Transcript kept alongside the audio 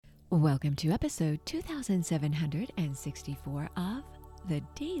Welcome to episode 2764 of the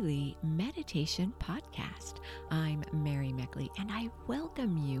Daily Meditation Podcast. I'm Mary Meckley, and I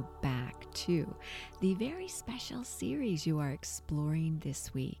welcome you back to the very special series you are exploring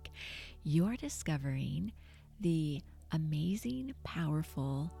this week. You're discovering the amazing,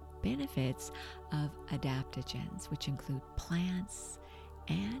 powerful benefits of adaptogens, which include plants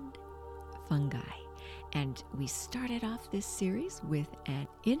and fungi. And we started off this series with an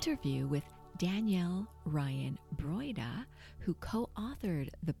interview with Danielle Ryan Broida, who co-authored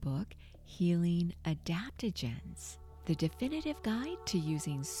the book Healing Adaptogens, the definitive guide to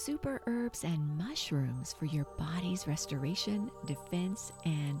using super herbs and mushrooms for your body's restoration, defense,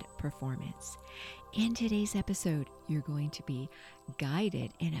 and performance. In today's episode, you're going to be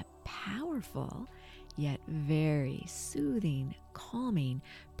guided in a powerful yet very soothing, calming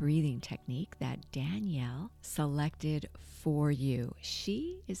breathing technique that Danielle selected for you.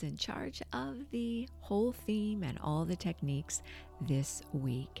 She is in charge of the whole theme and all the techniques this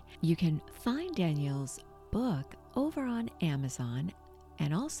week. You can find Danielle's book over on Amazon,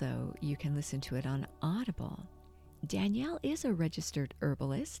 and also you can listen to it on Audible. Danielle is a registered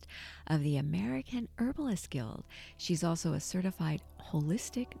herbalist of the American Herbalist Guild. She's also a certified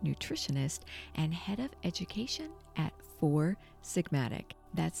holistic nutritionist and head of education at Four Sigmatic.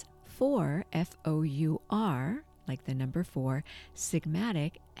 That's Four, F-O-U-R, like the number 4,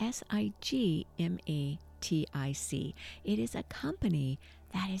 Sigmatic, S-I-G-M-A-T-I-C. It is a company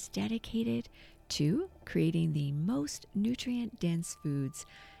that is dedicated to creating the most nutrient-dense foods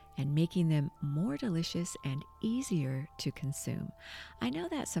and making them more delicious and easier to consume. I know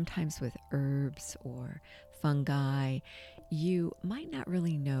that sometimes with herbs or fungi, you might not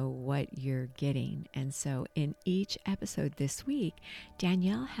really know what you're getting. And so in each episode this week,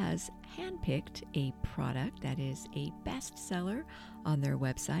 Danielle has handpicked a product that is a bestseller on their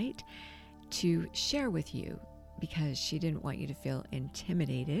website to share with you, because she didn't want you to feel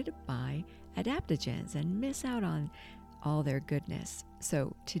intimidated by adaptogens and miss out on all their goodness.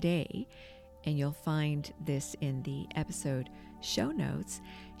 So today, and you'll find this in the episode show notes,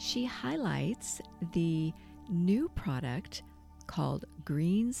 she highlights the new product called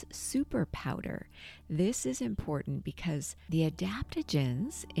Greens Super Powder. This is important because the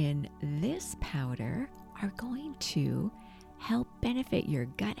adaptogens in this powder are going to help benefit your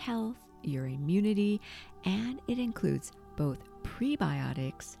gut health, your immunity, and it includes both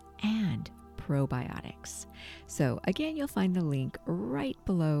prebiotics and probiotics. So again, you'll find the link right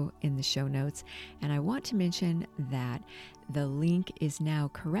below in the show notes. And I want to mention that the link is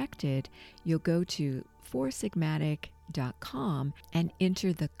now corrected. You'll go to foursigmatic.com and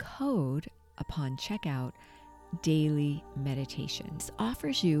enter the code upon checkout, Daily Meditations. This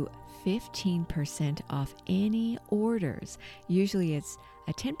offers you 15% off any orders. Usually it's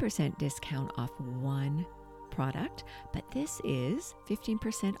a 10% discount off one product, but this is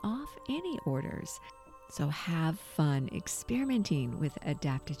 15% off any orders. So have fun experimenting with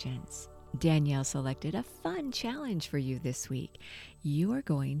adaptogens. Danielle selected a fun challenge for you this week. You are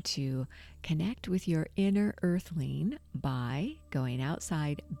going to connect with your inner earthling by going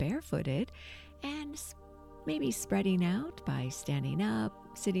outside barefooted and maybe spreading out by standing up,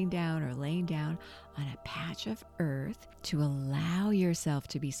 sitting down, or laying down on a patch of earth to allow yourself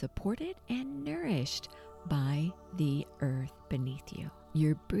to be supported and nourished by the earth beneath you.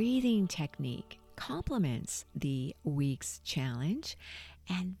 Your breathing technique complements the week's challenge,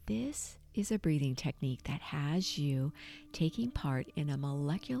 and this is a breathing technique that has you taking part in a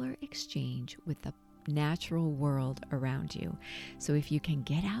molecular exchange with the natural world around you. So if you can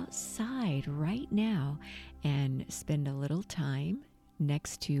get outside right now and spend a little time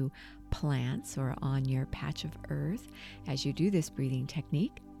next to plants or on your patch of earth as you do this breathing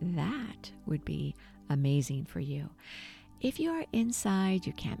technique, that would be amazing for you. If you are inside,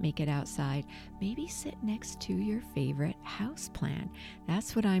 you can't make it outside, maybe sit next to your favorite house plant.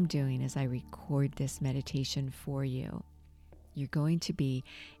 That's what I'm doing as I record this meditation for you. You're going to be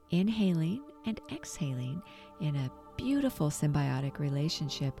inhaling and exhaling in a beautiful symbiotic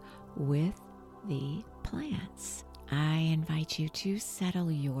relationship with the plants. I invite you to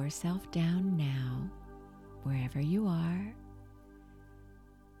settle yourself down now, wherever you are,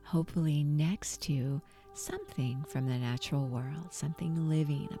 hopefully next to something from the natural world, something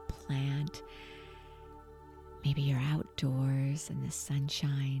living, a plant. Maybe you're outdoors in the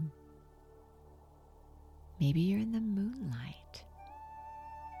sunshine. Maybe you're in the moonlight.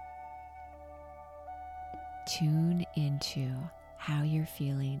 Tune into how you're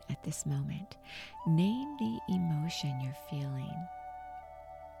feeling at this moment. Name the emotion you're feeling.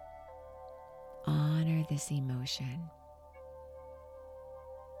 Honor this emotion.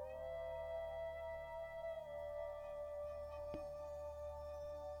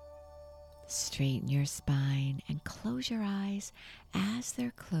 Straighten your spine and close your eyes. As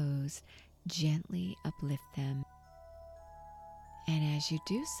they're closed, gently uplift them. And as you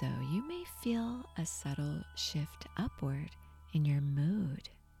do so, you may feel a subtle shift upward in your mood.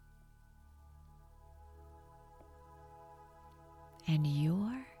 And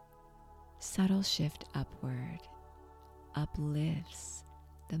your subtle shift upward uplifts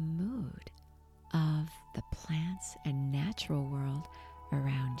the mood of the plants and natural world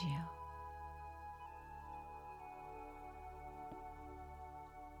around you.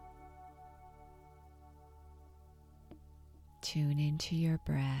 Tune into your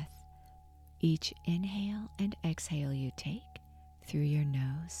breath. Each inhale and exhale you take through your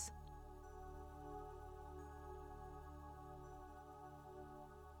nose.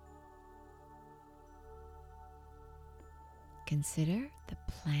 Consider the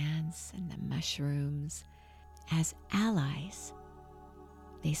plants and the mushrooms as allies.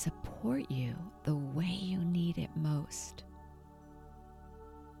 They support you the way you need it most.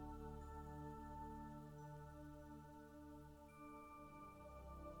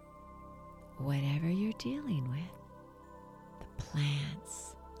 Whatever you're dealing with, the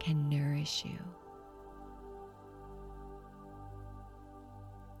plants can nourish you.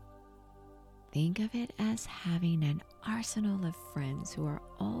 Think of it as having an arsenal of friends who are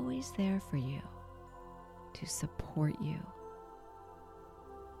always there for you to support you.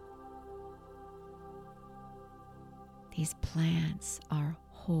 These plants are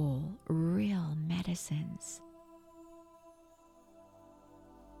whole, real medicines.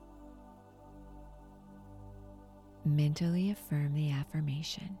 Mentally affirm the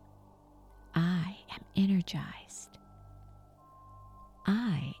affirmation: I am energized.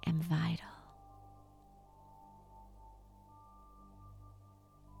 I am vital.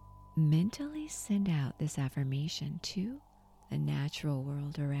 Mentally send out this affirmation to the natural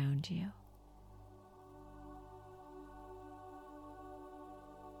world around you.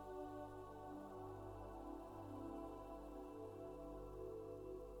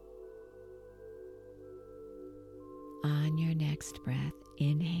 On your next breath,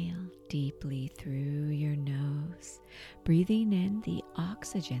 inhale deeply through your nose, breathing in the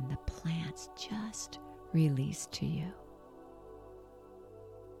oxygen the plants just released to you.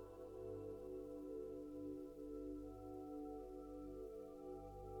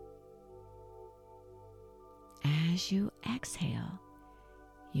 As you exhale,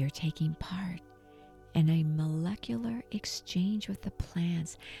 you're taking part in a molecular exchange with the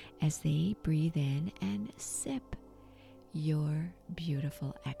plants as they breathe in and sip your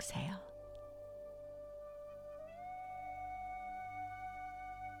beautiful exhale.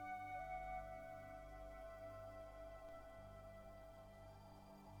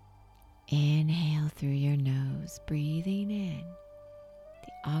 Inhale through your nose, breathing in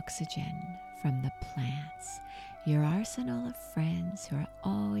the oxygen from the plants, your arsenal of friends who are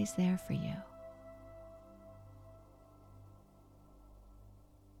always there for you.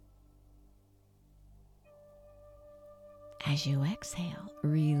 As you exhale,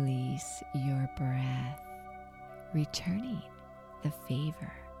 release your breath, returning the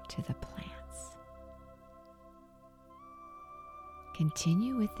favor to the plants.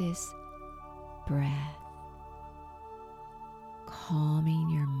 Continue with this breath, calming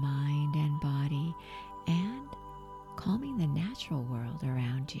your mind and body and calming the natural world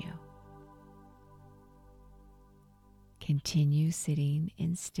around you. Continue sitting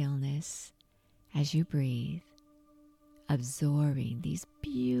in stillness as you breathe, absorbing these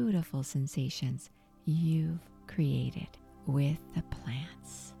beautiful sensations you've created with the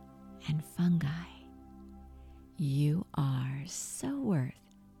plants and fungi. You are so worth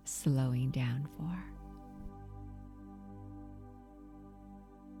slowing down for.